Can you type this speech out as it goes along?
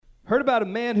heard about a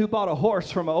man who bought a horse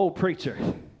from an old preacher.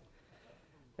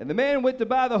 And the man went to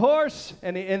buy the horse,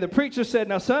 and the preacher said,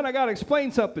 now, son, I got to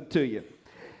explain something to you.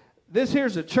 This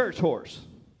here's a church horse.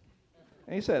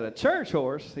 And he said, a church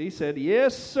horse? He said,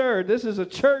 yes, sir, this is a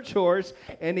church horse,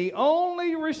 and he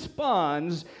only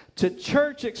responds to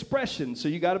church expressions, so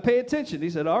you got to pay attention. He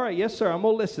said, all right, yes, sir, I'm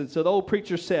going to listen. So the old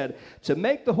preacher said, to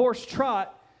make the horse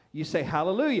trot, you say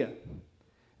hallelujah.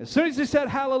 As soon as he said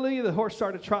hallelujah, the horse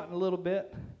started trotting a little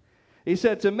bit. He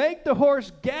said, to make the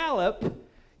horse gallop,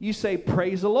 you say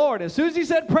praise the Lord. As soon as he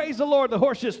said praise the Lord, the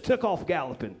horse just took off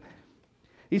galloping.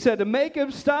 He said, to make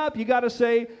him stop, you got to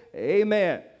say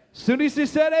amen. As soon as he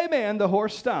said amen, the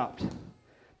horse stopped.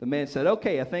 The man said,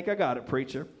 okay, I think I got it,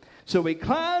 preacher. So he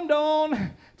climbed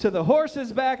on to the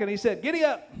horse's back, and he said, giddy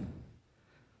up.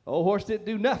 The old horse didn't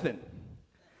do nothing.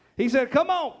 He said, come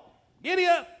on, giddy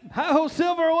up. Hi-ho,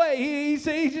 silver away. He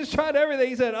just tried everything.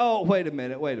 He said, oh, wait a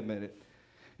minute.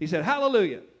 He said,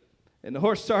 hallelujah. And the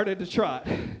horse started to trot.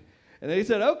 And then he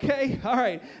said, okay, all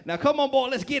right. Now come on, boy,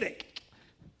 let's get it.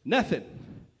 Nothing.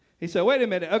 He said, wait a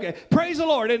minute. Okay, praise the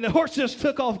Lord. And the horse just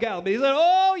took off galloping. He said,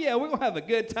 oh, yeah, we're going to have a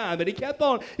good time. And he kept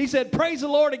on. He said, praise the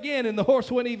Lord again. And the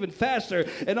horse went even faster.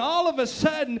 And all of a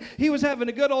sudden, he was having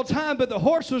a good old time, but the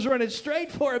horse was running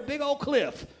straight for a big old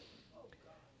cliff.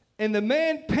 And the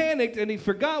man panicked, and he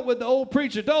forgot what the old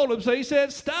preacher told him. So he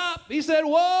said, stop. He said,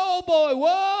 whoa, boy,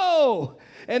 whoa.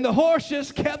 And the horse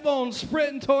just kept on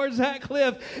sprinting towards that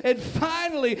cliff. And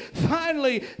finally,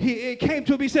 it came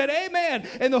to him. He said, amen.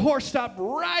 And the horse stopped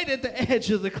right at the edge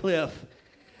of the cliff.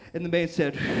 And the man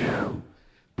said,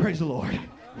 praise the Lord.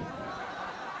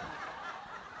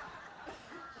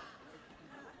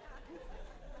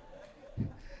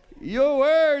 Your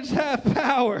words have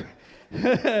power.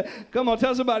 Come on,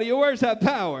 tell somebody, your words have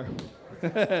power.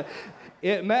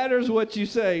 It matters what you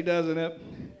say, doesn't it?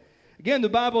 Again, the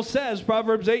Bible says,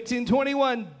 Proverbs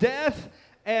 18:21, death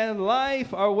and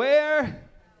life are where?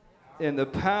 In the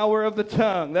power of the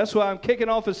tongue. That's why I'm kicking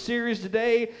off a series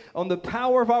today on the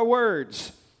power of our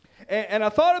words. And I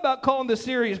thought about calling this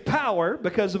series Power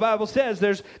because the Bible says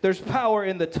there's power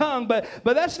in the tongue, but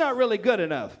that's not really good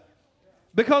enough.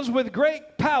 Because with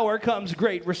great power comes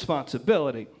great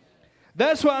responsibility.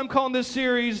 That's why I'm calling this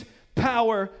series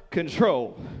Power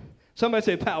Control. Somebody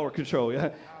say Power Control,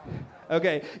 yeah?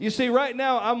 Okay, you see, right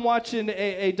now I'm watching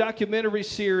a documentary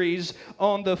series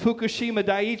on the Fukushima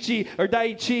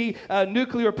Daiichi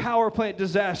nuclear power plant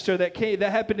disaster that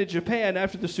happened in Japan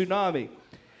after the tsunami.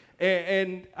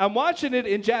 And I'm watching it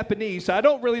in Japanese, so I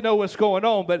don't really know what's going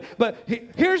on, but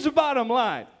here's the bottom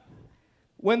line.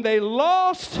 When they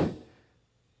lost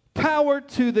power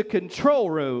to the control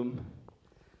room,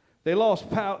 they lost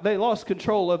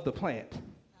control of the plant.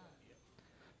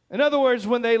 In other words,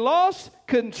 when they lost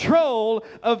control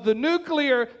of the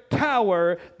nuclear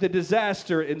power, the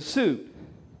disaster ensued.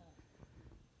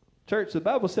 Church, the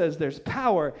Bible says there's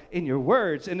power in your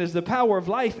words, and there's the power of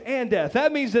life and death.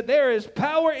 That means that there is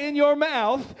power in your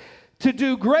mouth to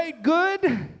do great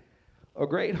good or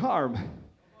great harm.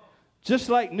 Just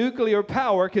like nuclear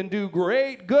power can do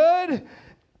great good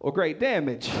or great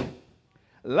damage.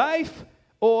 Life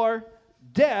or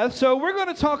death. So we're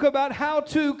going to talk about how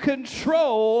to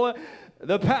control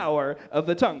the power of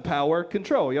the tongue. Power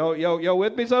control. Yo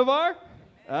with me so far?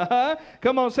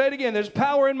 Come on, say it again. There's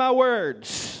power in my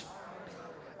words.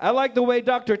 I like the way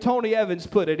Dr. Tony Evans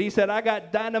put it. He said, I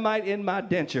got dynamite in my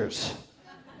dentures.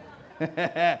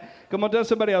 Come on, tell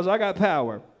somebody else, I got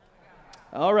power.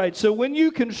 All right, so when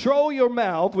you control your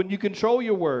mouth, when you control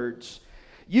your words,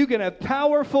 you can have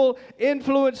powerful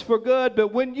influence for good, but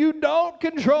when you don't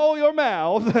control your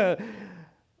mouth,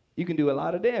 you can do a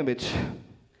lot of damage.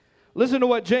 Listen to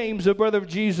what James, the brother of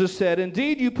Jesus, said.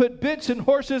 Indeed, you put bits in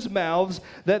horses' mouths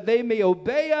that they may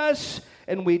obey us,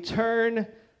 and we turn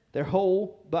their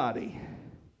whole body.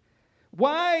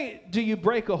 Why do you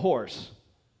break a horse?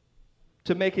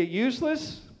 To make it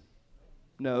useless?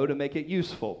 No, to make it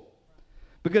useful.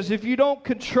 Because if you don't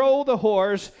control the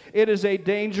horse, it is a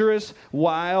dangerous,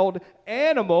 wild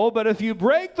animal. But if you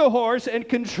break the horse and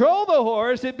control the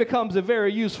horse, it becomes a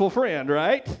very useful friend,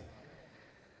 right?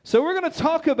 So we're going to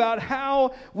talk about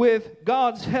how, with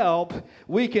God's help,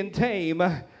 we can tame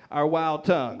our wild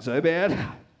tongues.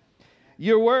 Amen?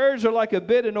 Your words are like a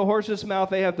bit in a horse's mouth.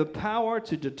 They have the power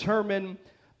to determine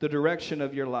the direction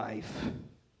of your life.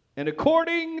 And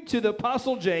according to the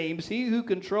Apostle James, he who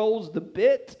controls the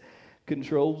bit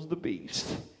controls the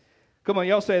beast. Come on,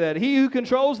 y'all say that. He who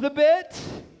controls the bit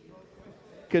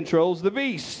controls the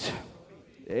beast.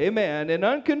 Amen. An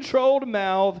uncontrolled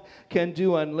mouth can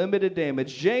do unlimited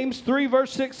damage. James 3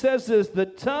 verse 6 says this, the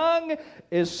tongue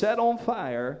is set on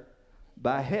fire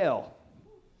by hell.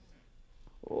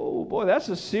 Oh, boy, that's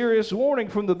a serious warning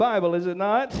from the Bible, is it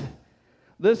not?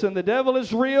 Listen, the devil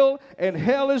is real, and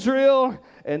hell is real,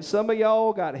 and some of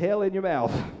y'all got hell in your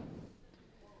mouth.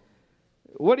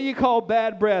 What do you call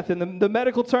bad breath? And the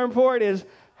medical term for it is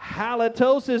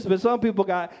halitosis, but some people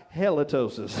got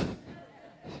halitosis.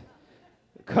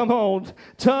 Come on,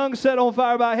 tongue set on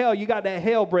fire by hell. You got that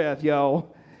hell breath,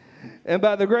 y'all. And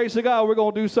by the grace of God, we're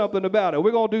going to do something about it.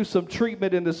 We're going to do some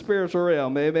treatment in the spiritual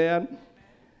realm, amen?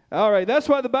 All right, that's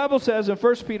why the Bible says in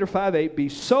 1 Peter 5:8, be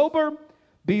sober,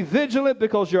 be vigilant,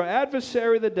 because your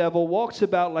adversary, the devil, walks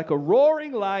about like a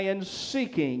roaring lion,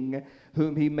 seeking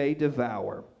whom he may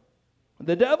devour.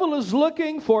 The devil is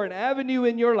looking for an avenue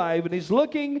in your life, and he's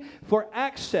looking for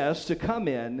access to come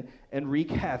in and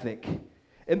wreak havoc.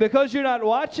 And because you're not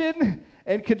watching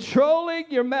and controlling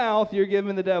your mouth, you're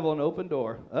giving the devil an open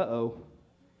door. Uh-oh.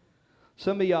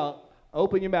 Some of y'all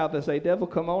open your mouth and say, devil,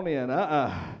 come on in.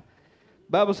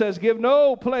 Bible says, give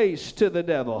no place to the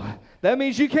devil. That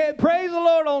means you can't praise the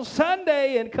Lord on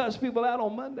Sunday and cuss people out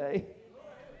on Monday.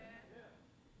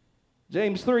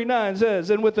 James 3:9 says,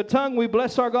 and with the tongue we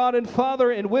bless our God and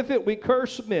Father, and with it we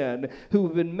curse men who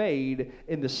have been made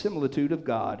in the similitude of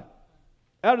God.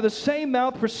 Out of the same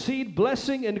mouth proceed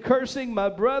blessing and cursing. My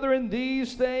brethren,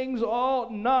 these things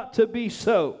ought not to be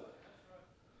so.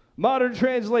 Modern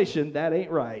translation, that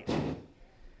ain't right.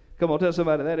 Come on, tell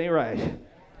somebody that ain't right.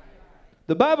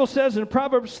 The Bible says in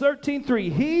Proverbs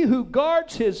 13:3, he who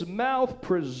guards his mouth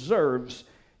preserves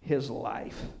his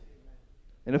life.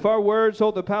 And if our words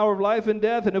hold the power of life and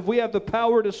death, and if we have the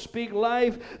power to speak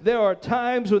life, there are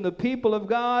times when the people of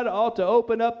God ought to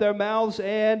open up their mouths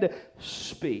and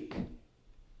speak.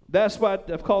 That's why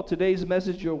I've called today's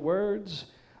message, your words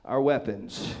are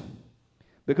weapons.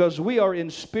 Because we are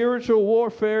in spiritual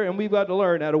warfare, and we've got to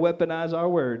learn how to weaponize our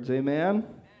words. Amen?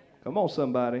 Come on,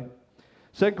 somebody.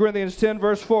 2 Corinthians 10,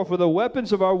 verse 4, for the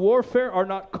weapons of our warfare are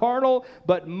not carnal,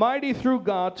 but mighty through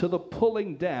God to the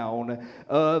pulling down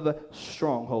of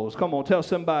strongholds. Come on, tell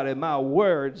somebody, my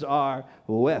words are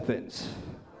weapons.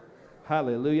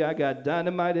 Hallelujah. I got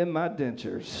dynamite in my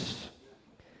dentures.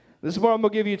 This morning I'm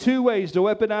going to give you 2 ways to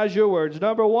weaponize your words.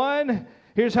 Number 1,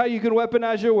 here's how you can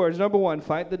weaponize your words. Number 1,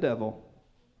 fight the devil.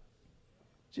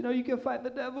 Do you know you can fight the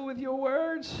devil with your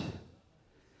words?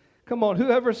 Come on,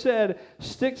 whoever said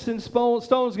sticks and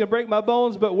stones can break my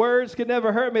bones, but words can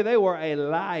never hurt me, they were a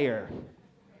liar.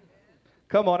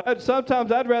 Come on,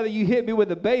 sometimes I'd rather you hit me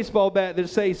with a baseball bat than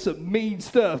say some mean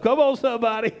stuff. Come on,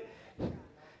 somebody.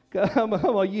 Come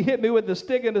on, you hit me with the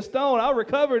stick and the stone, I'll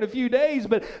recover in a few days,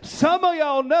 but some of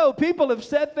y'all know people have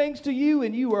said things to you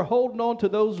and you are holding on to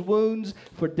those wounds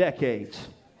for decades.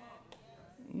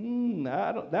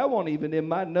 That won't even in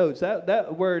my notes.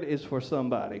 That word is for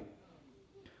somebody.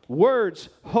 Words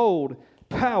hold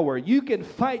power. You can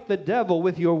fight the devil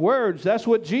with your words. That's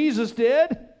what Jesus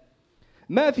did.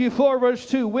 Matthew 4, verse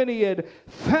 2, when he had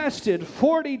fasted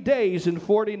 40 days and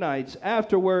 40 nights,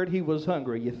 afterward he was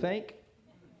hungry. You think?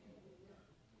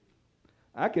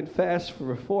 I can fast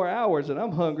for 4 hours and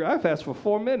I'm hungry. I fast for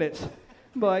 4 minutes.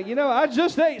 But, I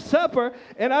just ate supper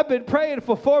and I've been praying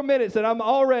for 4 minutes and I'm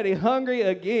already hungry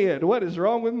again. What is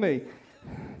wrong with me?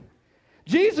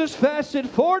 Jesus fasted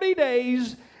 40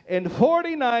 days and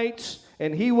 40 nights,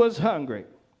 and he was hungry.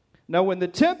 Now, when the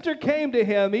tempter came to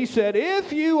him, he said,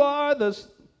 if you are that's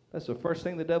the first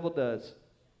thing the devil does.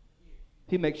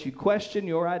 He makes you question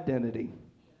your identity.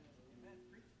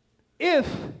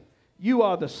 If you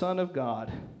are the Son of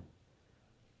God.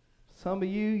 Some of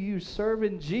you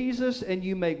serving Jesus, and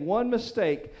you make one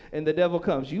mistake, and the devil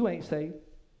comes. You ain't saved.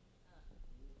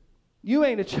 You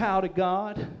ain't a child of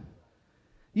God.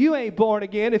 You ain't born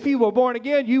again. If you were born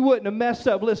again, you wouldn't have messed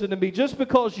up. Listen to me. Just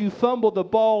because you fumbled the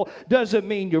ball doesn't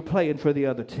mean you're playing for the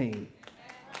other team.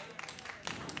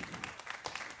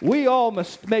 We all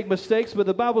must make mistakes, but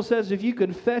the Bible says if you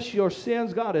confess your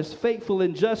sins, God is faithful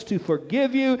and just to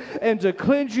forgive you and to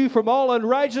cleanse you from all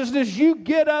unrighteousness. You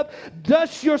get up,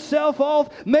 dust yourself off,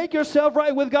 make yourself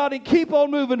right with God, and keep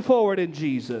on moving forward in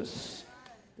Jesus.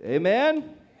 Amen?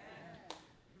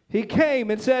 He came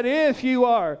and said, if you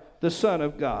are the Son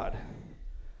of God,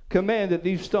 command that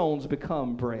these stones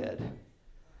become bread.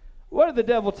 What did the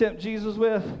devil tempt Jesus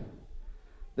with?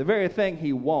 The very thing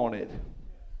he wanted.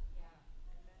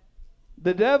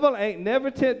 The devil ain't never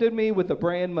tempted me with a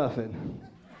bran muffin.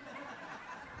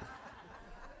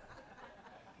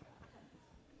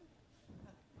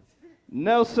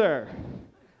 No, sir.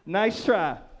 Nice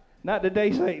try. Not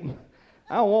today, Satan.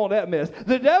 I don't want that mess.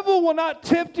 The devil will not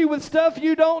tempt you with stuff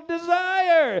you don't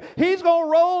desire. He's going to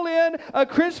roll in a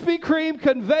Krispy Kreme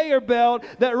conveyor belt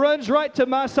that runs right to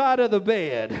my side of the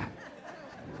bed.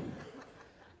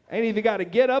 Ain't even got to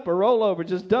get up or roll over.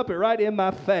 Just dump it right in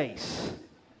my face.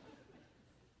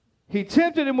 He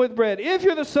tempted him with bread. If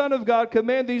you're the Son of God,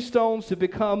 command these stones to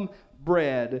become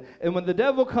bread. And when the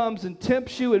devil comes and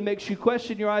tempts you and makes you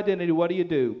question your identity, what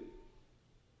do?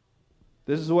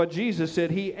 This is what Jesus said.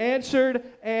 He answered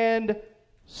and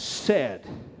said,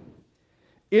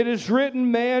 it is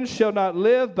written, man shall not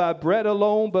live by bread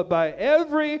alone, but by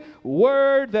every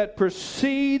word that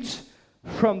proceeds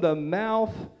from the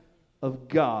mouth of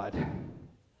God.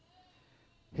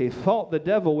 He fought the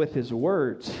devil with his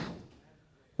words.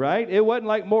 Right? It wasn't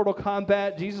like Mortal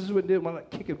Kombat. Jesus wouldn't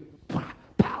like kick him.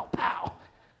 Pow, pow.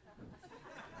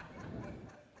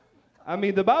 I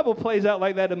mean, the Bible plays out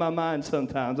like that in my mind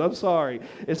sometimes. I'm sorry.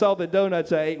 It's all the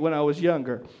donuts I ate when I was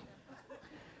younger.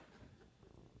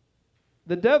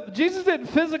 Jesus didn't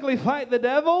physically fight the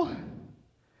devil.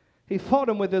 He fought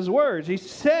him with his words. He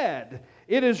said,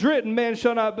 it is written, man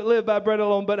shall not live by bread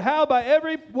alone, but how? By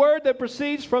every word that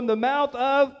proceeds from the mouth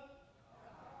of...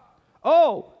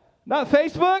 Not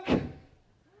Facebook?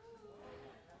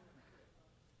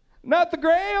 Not the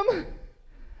Gram?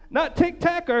 Not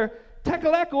TikTok or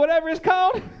Takalak or whatever it's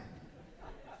called?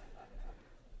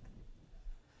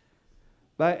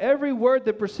 By every word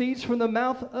that proceeds from the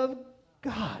mouth of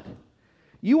God.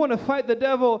 You want to fight the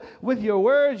devil with your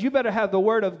words? You better have the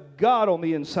word of God on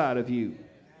the inside of you.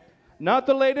 Not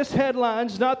the latest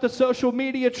headlines, not the social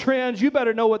media trends. You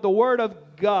better know what the word of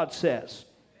God says.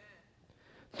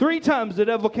 3 times the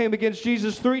devil came against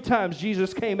Jesus. 3 times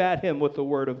Jesus came at him with the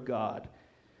word of God.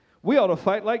 We ought to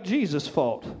fight like Jesus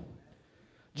fought.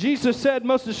 Jesus said,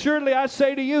 most assuredly I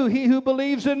say to you, he who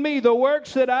believes in me, the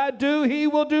works that I do, he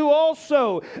will do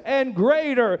also. And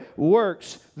greater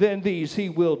works than these he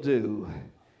will do.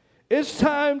 It's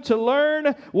time to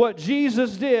learn what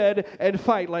Jesus did and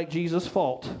fight like Jesus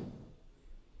fought.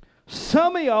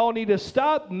 Some of y'all need to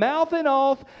stop mouthing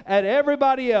off at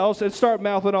everybody else and start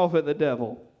mouthing off at the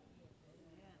devil.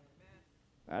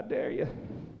 I dare you.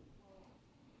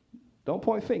 Don't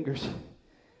point fingers.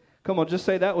 Come on, just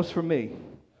say that was for me.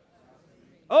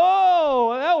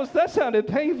 Oh, that sounded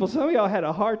painful. Some of y'all had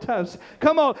a hard time.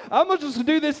 Come on, I'm going to just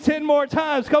do this 10 more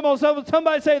times. Come on,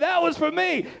 somebody say that was for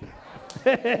me.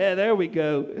 There we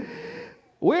go.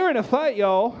 We're in a fight,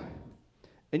 y'all.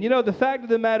 And you know, the fact of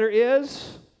the matter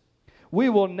is, we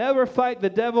will never fight the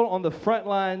devil on the front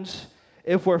lines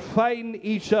if we're fighting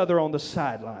each other on the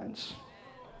sidelines.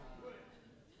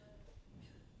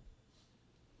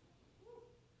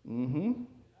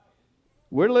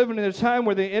 We're living in a time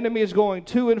where the enemy is going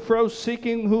to and fro,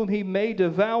 seeking whom he may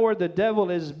devour. The devil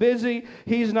is busy.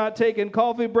 He's not taking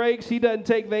coffee breaks. He doesn't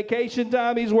take vacation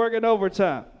time. He's working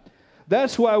overtime.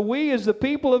 That's why we as the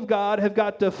people of God have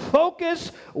got to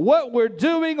focus what we're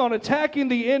doing on attacking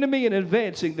the enemy and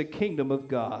advancing the kingdom of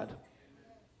God.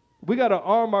 We got to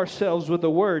arm ourselves with the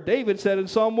word. David said in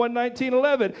Psalm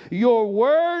 119:11, your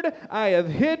word I have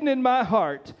hidden in my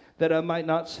heart that I might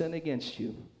not sin against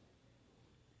you.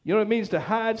 You know what it means to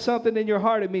hide something in your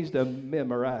heart? It means to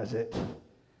memorize it.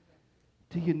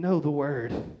 Do you know the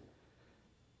word?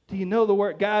 Do you know the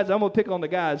word? Guys, I'm going to pick on the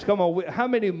guys. Come on. How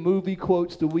many movie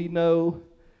quotes do we know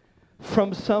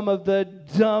from some of the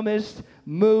dumbest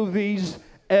movies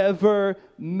ever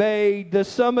made?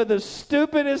 Some of the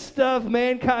stupidest stuff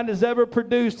mankind has ever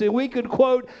produced. And we could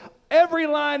quote every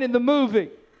line in the movie.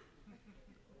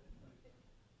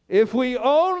 If we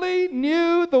only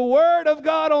knew the word of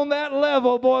God on that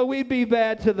level, boy, we'd be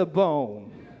bad to the bone.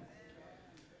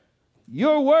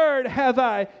 Your word have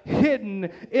I hidden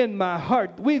in my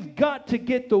heart. We've got to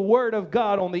get the word of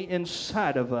God on the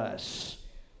inside of us.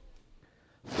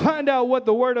 Find out what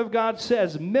the word of God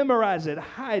says. Memorize it.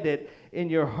 Hide it in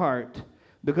your heart.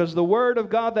 Because the word of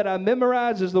God that I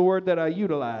memorize is the word that I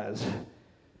utilize.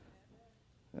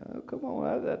 Oh, come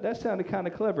on, that sounded kind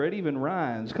of clever. It even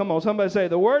rhymes. Come on, somebody say,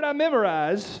 the word I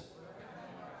memorize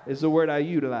is the word I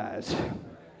utilize.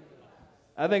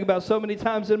 I think about so many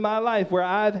times in my life where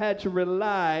I've had to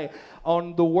rely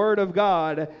on the word of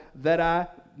God that I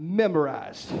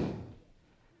memorized.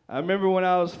 I remember when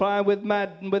I was flying with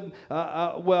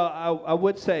I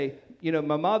would say, you know,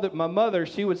 my mother,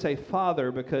 she would say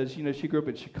father because, you know, she grew up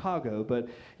in Chicago, but,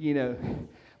 you know,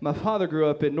 my father grew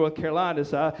up in North Carolina,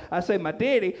 so I say my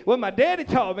daddy. What my daddy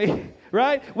taught me,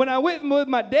 right? When I went with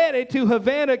my daddy to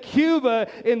Havana, Cuba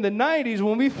in the 90s,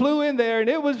 when we flew in there, and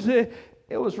it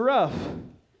was rough.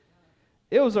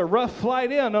 It was a rough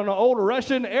flight in on an old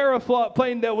Russian Aeroflot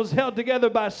plane that was held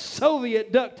together by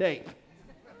Soviet duct tape.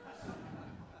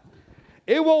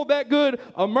 It wasn't that good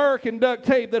American duct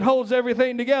tape that holds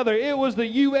everything together. It was the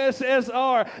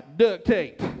USSR duct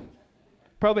tape.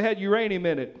 Probably had uranium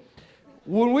in it.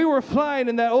 When we were flying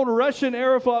in that old Russian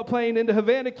Aeroflot plane into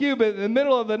Havana, Cuba, in the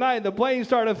middle of the night, the plane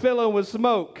started filling with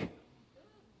smoke.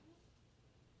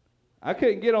 I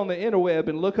couldn't get on the interweb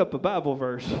and look up a Bible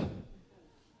verse.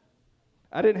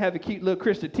 I didn't have a cute little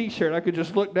Christian t-shirt. I could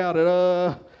just look down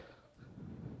at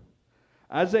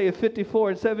Isaiah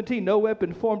 54:17. No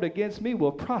weapon formed against me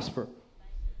will prosper.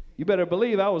 You better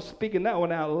believe I was speaking that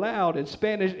one out loud in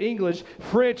Spanish, English,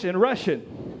 French, and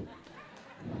Russian.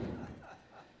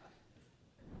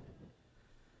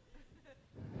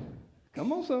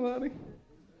 Come on, somebody.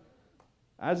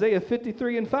 Isaiah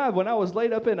 53:5. When I was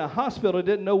laid up in a hospital,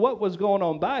 didn't know what was going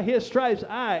on. By his stripes,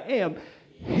 I am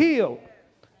healed.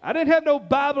 I didn't have no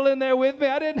Bible in there with me.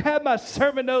 I didn't have my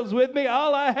sermon notes with me.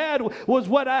 All I had was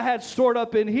what I had stored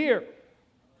up in here.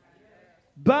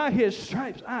 By his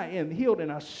stripes, I am healed.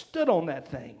 And I stood on that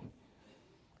thing.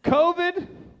 COVID,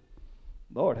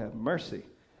 Lord have mercy.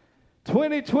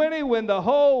 2020, when the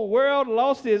whole world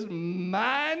lost his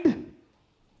mind.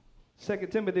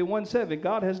 2 Timothy 1:7,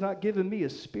 God has not given me a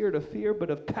spirit of fear, but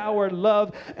of power,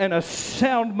 love, and a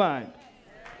sound mind.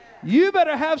 You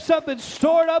better have something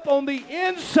stored up on the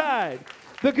inside,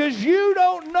 because you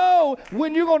don't know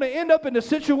when you're going to end up in a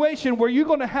situation where you're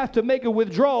going to have to make a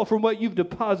withdrawal from what you've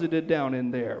deposited down in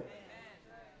there.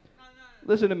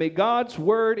 Listen to me. God's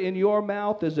word in your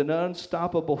mouth is an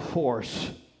unstoppable force.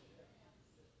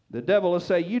 The devil will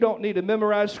say, you don't need to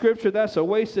memorize scripture. That's a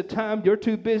waste of time. You're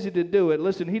too busy to do it.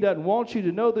 Listen, he doesn't want you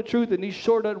to know the truth, and he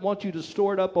sure doesn't want you to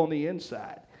store it up on the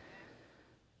inside.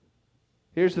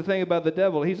 Here's the thing about the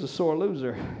devil. He's a sore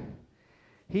loser.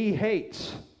 He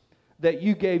hates that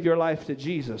you gave your life to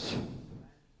Jesus.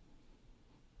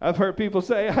 I've heard people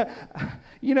say,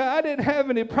 I didn't have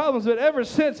any problems, but ever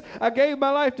since I gave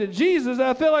my life to Jesus,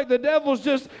 I feel like the devil's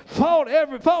just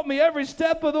fought me every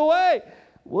step of the way.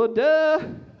 Well, duh.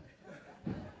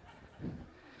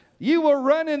 You were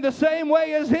running the same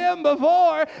way as him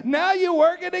before. Now you're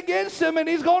working against him, and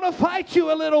he's going to fight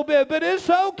you a little bit. But it's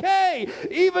okay.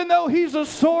 Even though he's a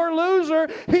sore loser,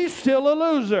 he's still a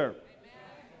loser.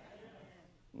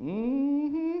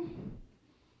 Mm-hmm.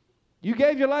 You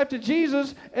gave your life to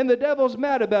Jesus, and the devil's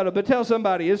mad about it. But tell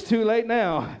somebody, it's too late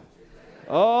now.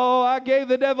 Oh, I gave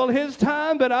the devil his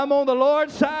time, but I'm on the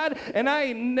Lord's side, and I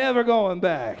ain't never going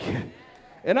back.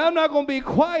 And I'm not going to be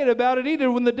quiet about it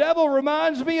either. When the devil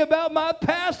reminds me about my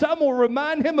past, I'm going to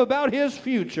remind him about his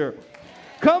future.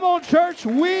 Come on, church,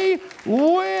 we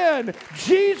win.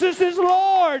 Jesus is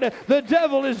Lord. The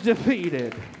devil is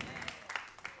defeated.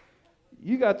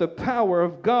 You got the power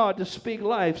of God to speak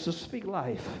life, so speak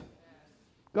life.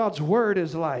 God's word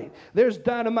is light. There's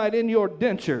dynamite in your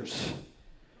dentures.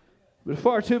 But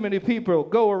far too many people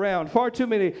go around, far too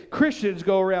many Christians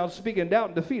go around speaking doubt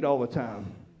and defeat all the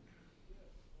time.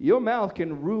 Your mouth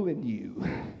can ruin you.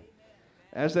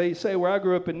 As they say where I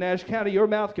grew up in Nash County, your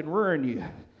mouth can ruin you.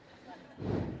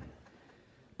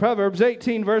 Proverbs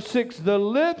 18, verse 6, the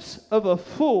lips of a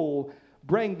fool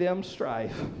bring them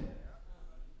strife.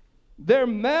 Their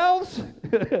mouths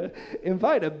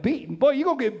invite a beating. Boy,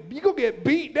 you're gonna get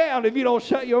beat down if you don't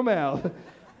shut your mouth.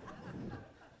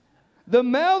 The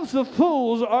mouths of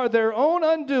fools are their own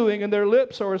undoing, and their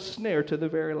lips are a snare to their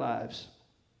very lives.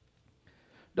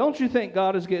 Don't you think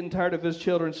God is getting tired of his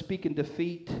children speaking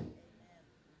defeat?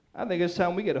 I think it's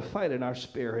time we get a fight in our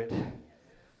spirit.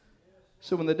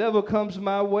 So when the devil comes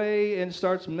my way and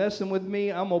starts messing with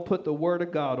me, I'm going to put the word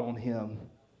of God on him.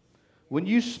 When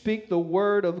you speak the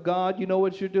word of God, you know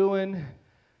what you're doing?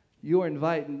 You're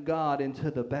inviting God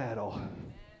into the battle.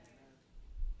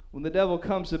 When the devil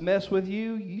comes to mess with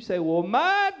you, you say, well,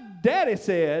 my daddy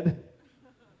said.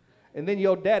 And then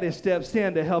your daddy steps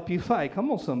in to help you fight.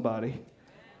 Come on, somebody.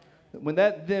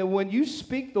 When you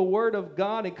speak the word of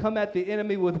God and come at the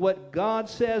enemy with what God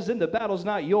says, then the battle's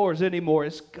not yours anymore.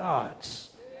 It's God's.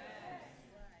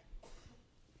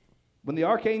 When the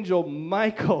archangel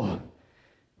Michael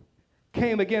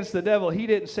came against the devil, he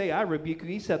didn't say, I rebuke you.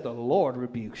 He said, the Lord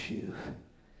rebukes you.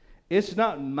 It's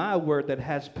not my word that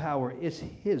has power. It's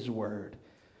his word.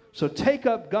 So take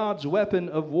up God's weapon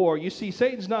of war. You see,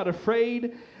 Satan's not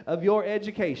afraid of your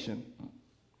education.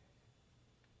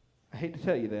 I hate to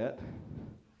tell you that.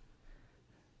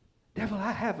 Devil,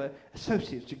 I have an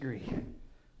associate's degree.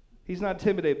 He's not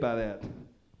intimidated by that.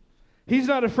 He's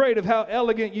not afraid of how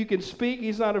elegant you can speak.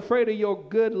 He's not afraid of your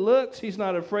good looks. He's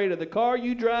not afraid of the car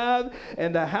you drive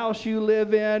and the house you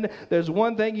live in. There's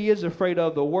one thing he is afraid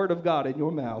of, the word of God in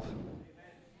your mouth.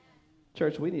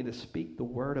 Church, we need to speak the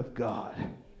word of God.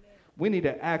 We need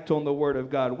to act on the word of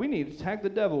God. We need to attack the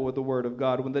devil with the word of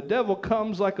God. When the devil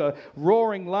comes like a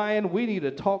roaring lion, we need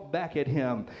to talk back at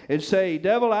him and say,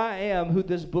 devil, I am who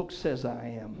this book says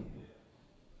I am.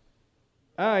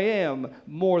 I am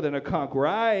more than a conqueror.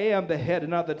 I am the head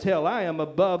and not the tail. I am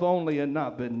above only and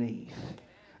not beneath.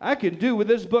 I can do what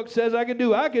this book says I can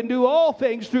do. I can do all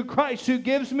things through Christ who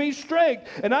gives me strength.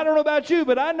 And I don't know about you,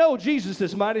 but I know Jesus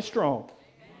is mighty strong.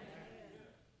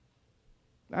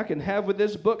 I can have what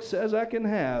this book says I can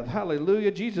have.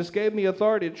 Hallelujah. Jesus gave me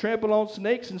authority to trample on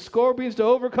snakes and scorpions, to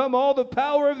overcome all the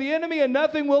power of the enemy, and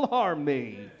nothing will harm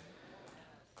me.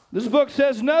 This book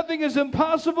says nothing is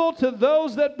impossible to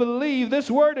those that believe.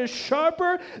 This word is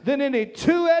sharper than any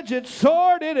two-edged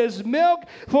sword. It is milk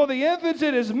for the infants.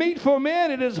 It is meat for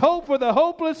men. It is hope for the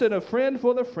hopeless and a friend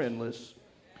for the friendless.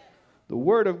 The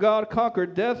Word of God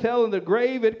conquered death, hell, and the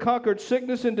grave. It conquered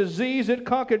sickness and disease. It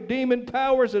conquered demon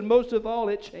powers. And most of all,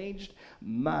 it changed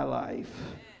my life.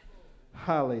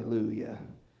 Hallelujah.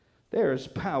 There is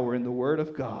power in the Word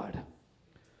of God.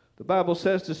 The Bible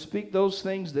says to speak those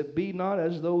things that be not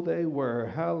as though they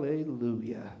were.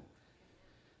 Hallelujah.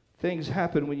 Things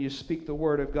happen when you speak the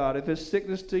Word of God. If it's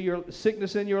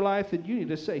sickness in your life, then you need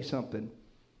to say something.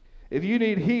 If you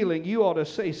need healing, you ought to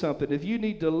say something. If you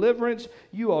need deliverance,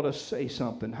 you ought to say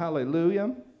something.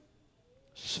 Hallelujah.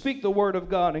 Speak the word of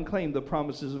God and claim the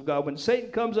promises of God. When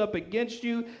Satan comes up against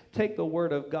you, take the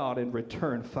word of God and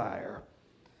return fire.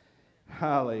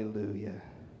 Hallelujah.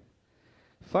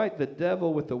 Fight the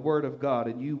devil with the word of God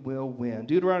and you will win.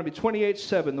 Deuteronomy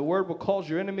 28:7, the word will cause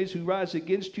your enemies who rise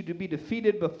against you to be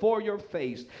defeated before your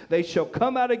face. They shall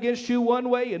come out against you one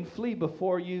way and flee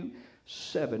before you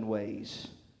 7 ways.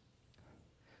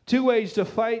 2 ways to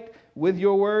fight with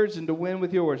your words and to win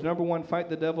with your words. Number 1, fight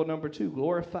the devil. Number 2,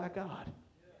 glorify God.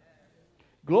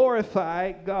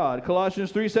 Glorify God.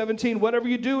 Colossians 3:17, whatever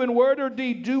you do in word or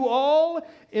deed, do all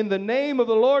in the name of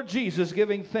the Lord Jesus,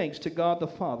 giving thanks to God the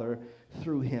Father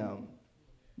through him.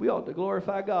 We ought to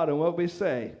glorify God in what we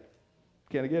say.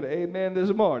 Can I get an amen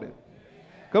this morning?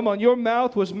 Come on, your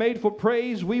mouth was made for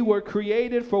praise. We were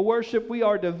created for worship. We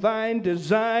are divine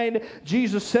design.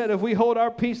 Jesus said if we hold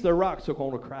our peace, the rocks are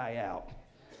going to cry out.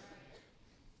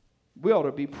 We ought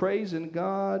to be praising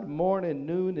God morning,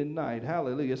 noon, and night.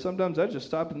 Hallelujah. Sometimes I just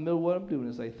stop in the middle of what I'm doing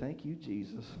and say, thank you,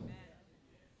 Jesus.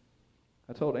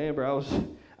 I told Amber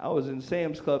I was in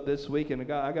Sam's Club this week, and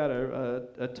I got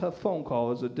a tough phone call.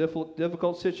 It was a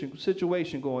difficult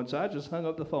situation going, so I just hung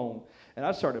up the phone. And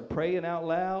I started praying out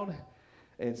loud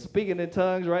and speaking in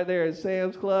tongues right there at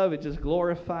Sam's Club and just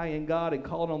glorifying God and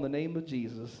calling on the name of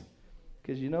Jesus.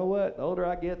 Because you know what? The older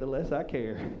I get, the less I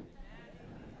care.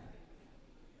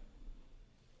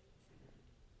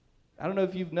 I don't know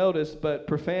if you've noticed, but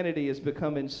profanity is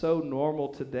becoming so normal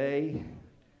today.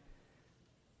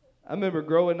 I remember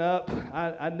growing up,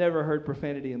 I never heard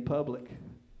profanity in public.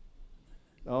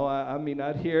 Oh, I mean,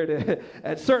 I'd hear it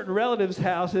at certain relatives'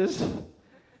 houses,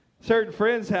 certain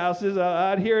friends' houses.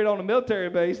 I'd hear it on a military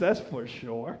base, that's for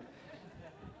sure.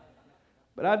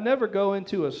 But I'd never go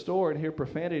into a store and hear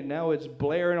profanity. Now it's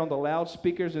blaring on the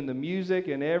loudspeakers and the music,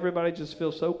 and everybody just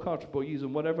feels so comfortable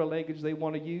using whatever language they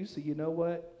want to use. So you know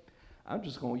what? I'm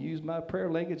just going to use my prayer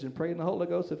language and pray in the Holy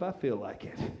Ghost if I feel like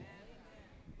it.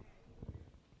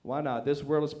 Why not? This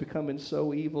world is becoming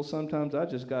so evil. Sometimes I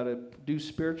just got to do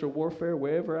spiritual warfare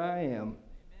wherever I am.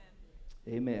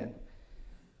 Amen.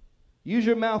 Use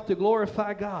your mouth to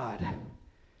glorify God.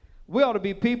 We ought to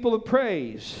be people of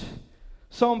praise.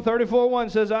 Psalm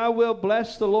 34:1 says, I will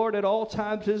bless the Lord at all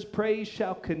times. His praise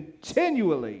shall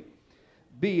continually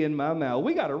be in my mouth.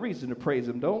 We got a reason to praise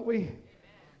him, don't we?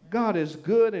 God is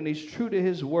good and he's true to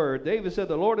his word. David said,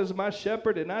 the Lord is my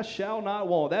shepherd and I shall not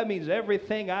want. That means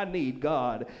everything I need,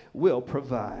 God will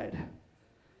provide.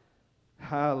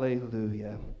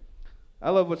 Hallelujah. I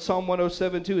love what Psalm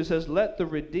 107:2 it says, let the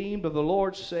redeemed of the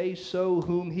Lord say so,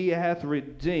 whom he hath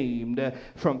redeemed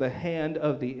from the hand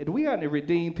of the... Do we got any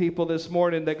redeemed people this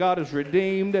morning that God has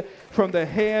redeemed from the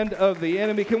hand of the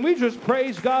enemy? Can we just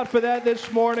praise God for that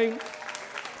this morning?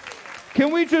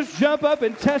 Can we just jump up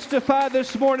and testify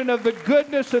this morning of the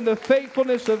goodness and the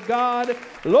faithfulness of God?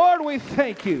 Lord, we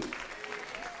thank you.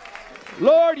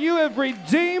 Lord, you have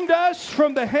redeemed us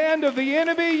from the hand of the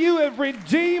enemy. You have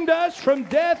redeemed us from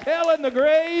death, hell, and the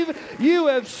grave. You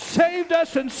have saved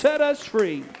us and set us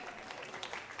free.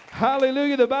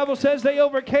 Hallelujah. The Bible says they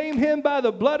overcame him by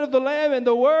the blood of the Lamb and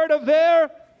the word of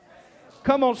their...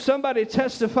 Come on, somebody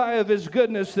testify of his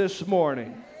goodness this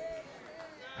morning.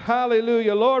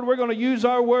 Hallelujah. Lord, we're going to use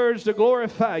our words to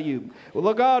glorify you.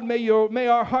 Well, God, may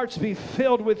our hearts be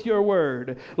filled with your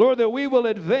word. Lord, that we will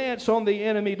advance on the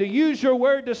enemy, to use your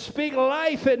word to speak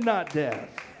life and not death.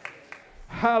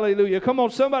 Hallelujah. Come on,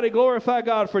 somebody glorify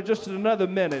God for just another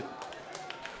minute.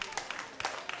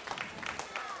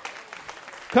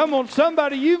 Come on,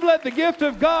 somebody, you've let the gift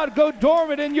of God go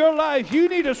dormant in your life. You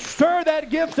need to stir that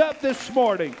gift up this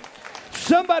morning.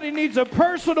 Somebody needs a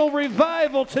personal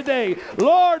revival today.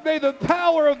 Lord, may the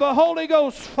power of the Holy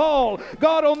Ghost fall,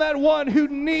 God, on that one who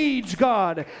needs,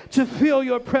 God, to feel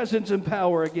your presence and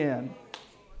power again.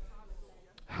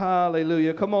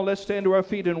 Hallelujah. Come on, let's stand to our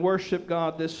feet and worship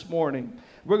God this morning.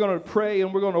 We're going to pray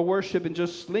and we're going to worship and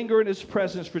just linger in His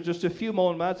presence for just a few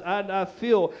moments. I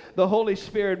feel the Holy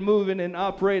Spirit moving and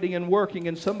operating and working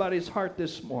in somebody's heart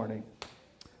this morning.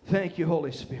 Thank you,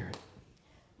 Holy Spirit.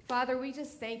 Father, we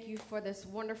just thank you for this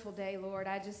wonderful day, Lord.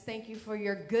 I just thank you for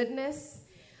your goodness.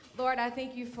 Lord, I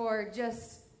thank you for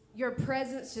just your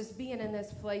presence just being in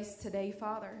this place today,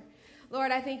 Father. Lord,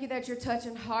 I thank you that you're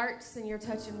touching hearts and you're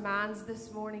touching minds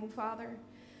this morning, Father.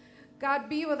 God,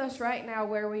 be with us right now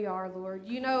where we are, Lord.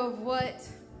 You know of what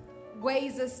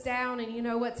weighs us down and you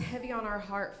know what's heavy on our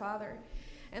heart, Father.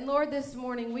 And Lord, this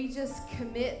morning we just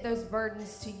commit those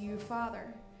burdens to you,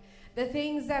 Father. The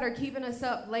things that are keeping us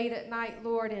up late at night,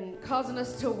 Lord, and causing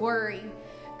us to worry.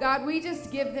 God, we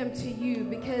just give them to you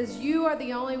because you are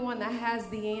the only one that has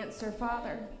the answer,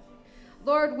 Father.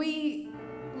 Lord, we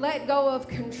let go of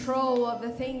control of the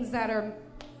things that are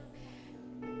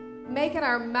making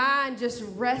our mind just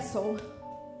wrestle.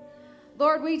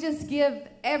 Lord, we just give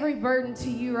every burden to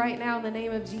you right now in the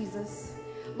name of Jesus.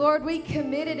 Lord, we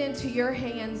commit it into your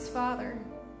hands, Father.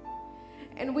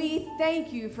 And we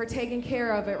thank you for taking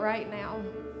care of it right now.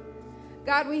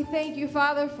 God, we thank you,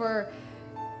 Father, for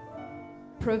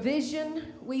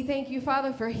provision. We thank you,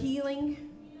 Father, for healing.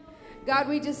 God,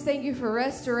 we just thank you for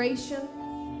restoration,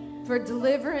 for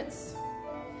deliverance.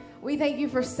 We thank you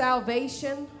for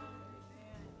salvation.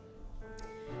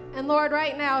 And Lord,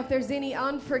 right now, if there's any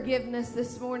unforgiveness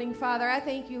this morning, Father, I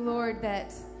thank you, Lord,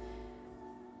 that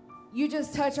you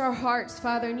just touch our hearts,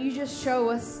 Father, and you just show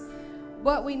us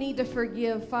what we need to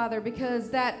forgive, Father, because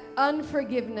that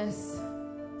unforgiveness,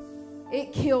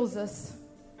 it kills us.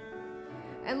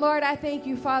 And Lord, I thank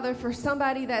you, Father, for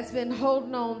somebody that's been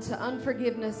holding on to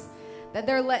unforgiveness, that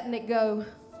they're letting it go.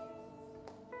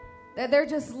 That they're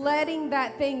just letting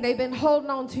that thing they've been holding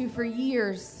on to for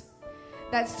years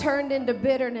that's turned into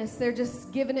bitterness. They're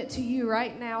just giving it to you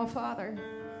right now, Father.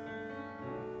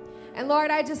 And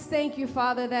Lord, I just thank you,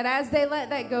 Father, that as they let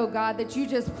that go, God, that you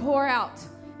just pour out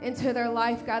into their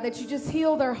life, God, that you just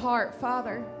heal their heart,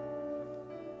 Father.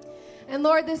 And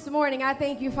Lord, this morning, I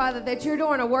thank you, Father, that you're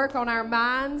doing a work on our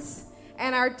minds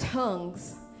and our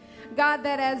tongues. God,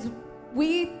 that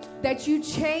you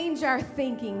change our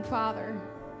thinking, Father.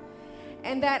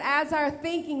 And that as our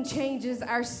thinking changes,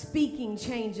 our speaking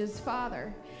changes,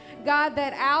 Father. God,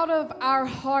 that out of our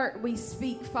heart we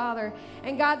speak, Father.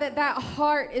 And God, that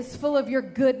heart is full of your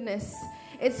goodness.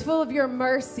 It's full of your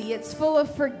mercy. It's full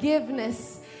of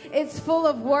forgiveness. It's full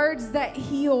of words that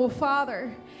heal,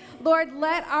 Father. Lord,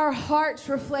 let our hearts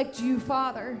reflect you,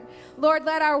 Father. Lord,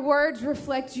 let our words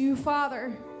reflect you,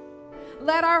 Father.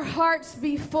 Let our hearts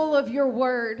be full of your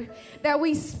word, that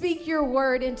we speak your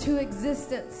word into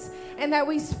existence, and that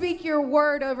we speak your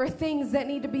word over things that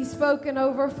need to be spoken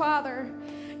over, Father.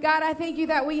 God, I thank you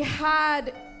that we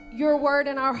hide your word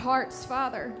in our hearts,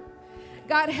 Father.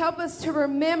 God, help us to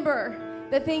remember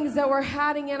the things that we're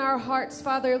hiding in our hearts,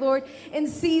 Father, Lord, in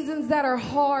seasons that are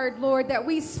hard, Lord, that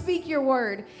we speak your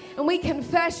word and we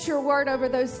confess your word over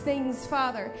those things,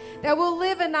 Father, that we'll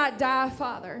live and not die,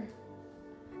 Father,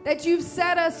 that you've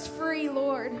set us free,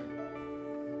 Lord,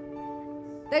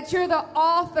 that you're the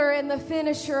author and the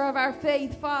finisher of our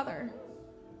faith, Father,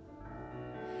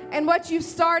 and what you've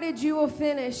started, you will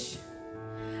finish.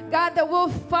 God, that we'll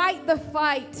fight the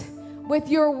fight with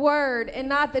your word and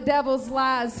not the devil's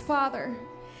lies, Father.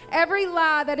 Every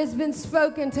lie that has been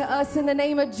spoken to us in the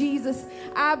name of Jesus,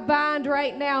 I bind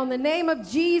right now in the name of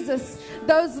Jesus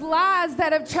those lies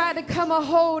that have tried to come a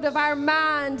hold of our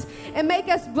mind and make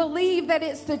us believe that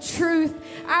it's the truth.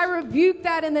 I rebuke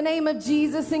that in the name of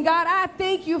Jesus. And God, I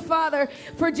thank you, Father,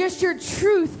 for just your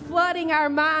truth flooding our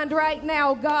mind right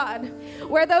now, God,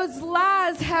 where those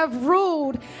lies have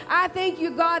ruled. I thank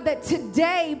you, God, that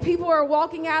today people are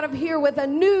walking out of here with a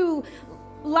new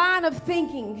line of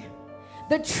thinking.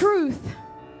 The truth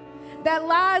that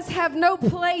lies have no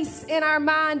place in our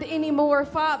mind anymore,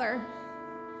 Father.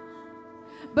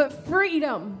 But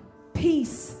freedom,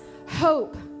 peace,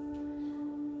 hope.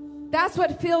 That's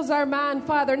what fills our mind,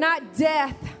 Father. Not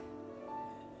death,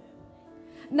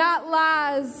 not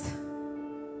lies,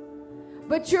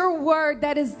 but your word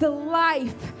that is the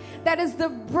life, that is the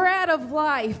bread of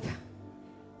life.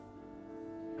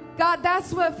 God,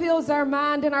 that's what fills our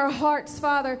mind and our hearts,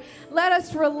 Father. Let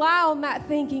us rely on that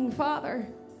thinking, Father,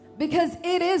 because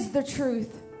it is the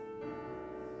truth.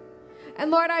 And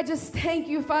Lord, I just thank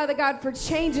you, Father God, for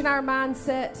changing our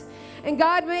mindset. And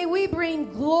God, may we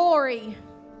bring glory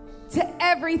to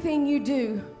everything you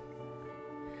do.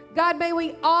 God, may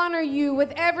we honor you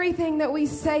with everything that we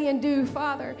say and do,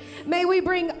 Father. May we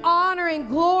bring honor and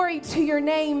glory to your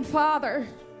name, Father.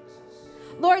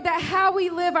 Lord, that how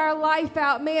we live our life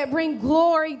out, may it bring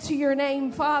glory to your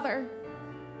name, Father.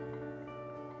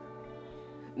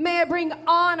 May it bring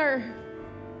honor.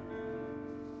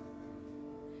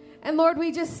 And Lord,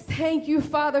 we just thank you,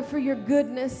 Father, for your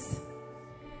goodness.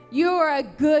 You are a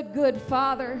good, good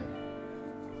Father.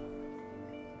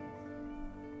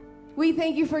 We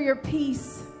thank you for your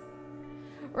peace.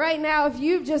 Right now, if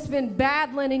you've just been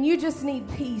battling and you just need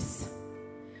peace,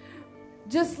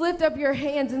 just lift up your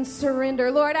hands and surrender.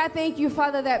 Lord, I thank you,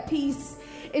 Father, that peace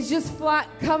is just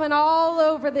coming all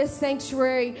over this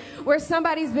sanctuary where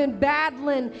somebody's been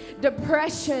battling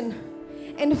depression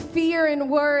and fear and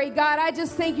worry. God, I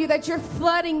just thank you that you're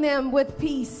flooding them with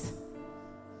peace.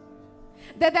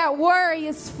 That worry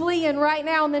is fleeing right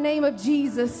now in the name of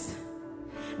Jesus.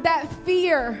 That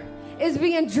fear is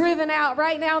being driven out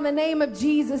right now in the name of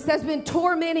Jesus that's been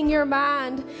tormenting your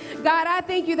mind. God, I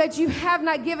thank you that you have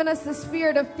not given us the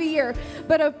spirit of fear,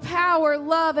 but of power,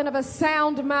 love, and of a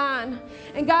sound mind.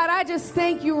 And God, I just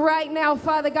thank you right now,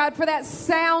 Father God, for that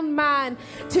sound mind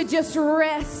to just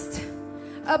rest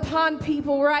upon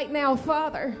people right now,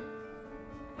 Father.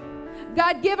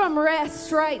 God, give them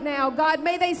rest right now. God,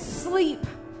 may they sleep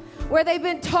where they've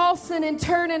been tossing and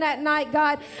turning at night,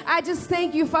 God. I just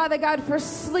thank you, Father God, for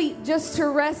sleep just to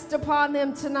rest upon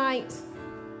them tonight.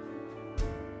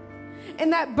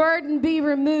 And that burden be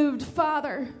removed,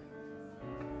 Father.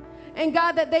 And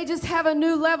God, that they just have a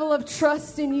new level of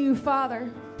trust in you,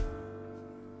 Father.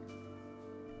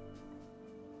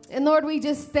 And Lord, we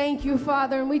just thank you,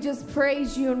 Father, and we just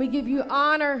praise you, and we give you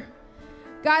honor,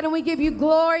 God, and we give you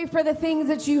glory for the things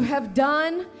that you have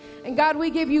done. And God,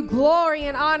 we give you glory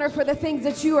and honor for the things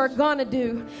that you are going to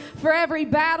do. For every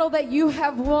battle that you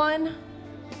have won.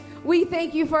 We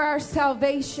thank you for our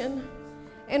salvation.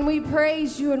 And we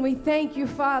praise you and we thank you,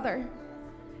 Father.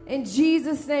 In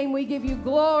Jesus' name, we give you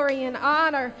glory and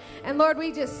honor. And Lord,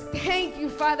 we just thank you,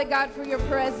 Father God, for your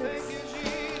presence.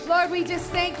 Lord, we just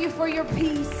thank you for your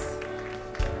peace.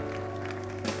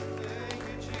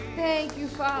 Thank you,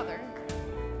 Father.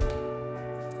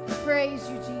 Praise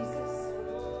you, Jesus.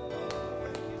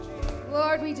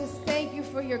 Lord, we just thank you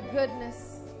for your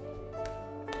goodness.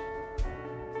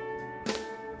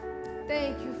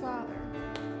 Thank you, Father.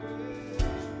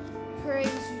 Praise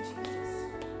you,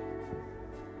 Jesus.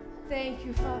 Thank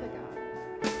you, Father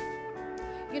God.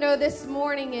 You know, this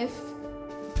morning, if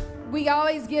we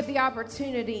always give the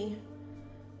opportunity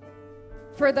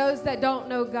for those that don't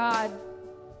know God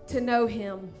to know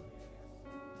him,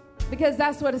 because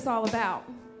that's what it's all about.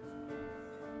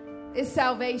 It's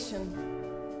salvation.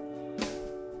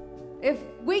 If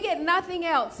we get nothing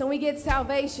else and we get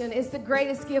salvation, it's the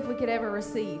greatest gift we could ever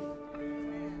receive.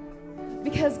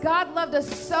 Because God loved us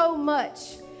so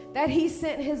much that he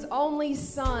sent his only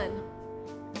son.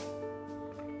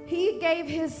 He gave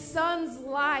his son's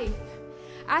life.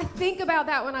 I think about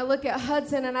that when I look at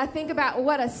Hudson, and I think about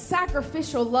what a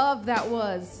sacrificial love that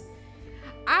was.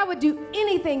 I would do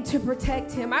anything to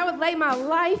protect him. I would lay my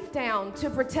life down to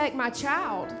protect my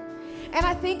child. And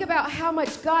I think about how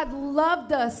much God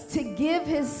loved us to give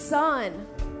his son.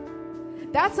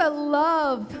 That's a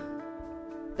love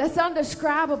that's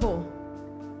undescribable.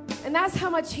 And that's how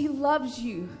much he loves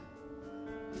you.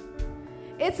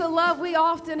 It's a love we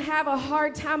often have a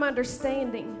hard time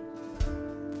understanding.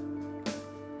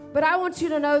 But I want you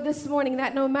to know this morning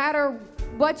that no matter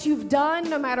what you've done,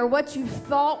 no matter what you've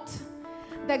thought,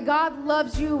 that God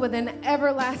loves you with an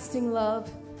everlasting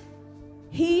love.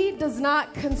 He does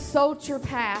not consult your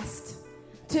past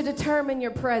to determine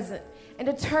your present and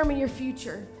determine your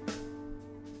future.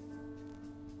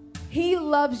 He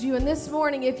loves you. And this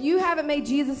morning, if you haven't made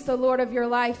Jesus the Lord of your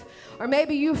life, or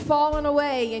maybe you've fallen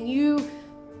away and you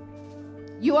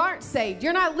aren't saved,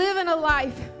 you're not living a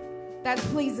life that's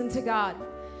pleasing to God.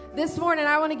 This morning,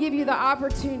 I want to give you the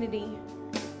opportunity.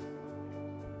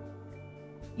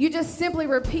 You just simply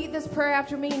repeat this prayer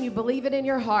after me and you believe it in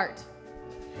your heart.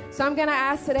 So I'm going to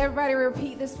ask that everybody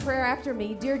repeat this prayer after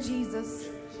me. Dear Jesus,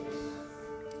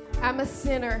 I'm a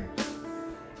sinner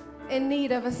in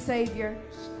need of a Savior.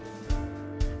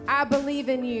 I believe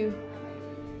in you.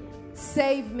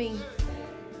 Save me.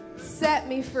 Set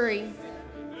me free.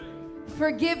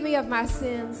 Forgive me of my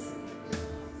sins.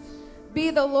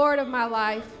 Be the Lord of my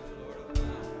life.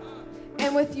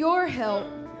 And with your help,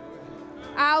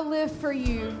 I'll live for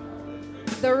you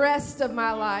the rest of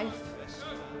my life.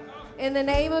 In the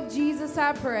name of Jesus,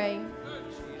 I pray.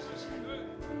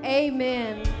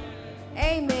 Amen.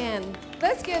 Amen.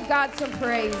 Let's give God some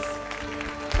praise.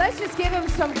 Let's just give him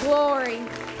some glory.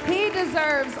 He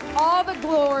deserves all the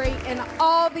glory and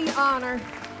all the honor.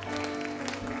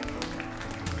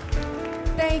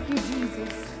 Thank you,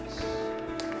 Jesus.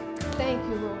 Thank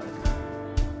you, Lord.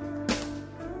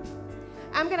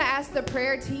 I'm going to ask the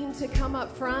prayer team to come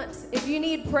up front. If you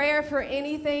need prayer for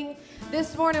anything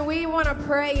this morning, we want to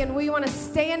pray and we want to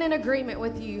stand in agreement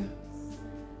with you.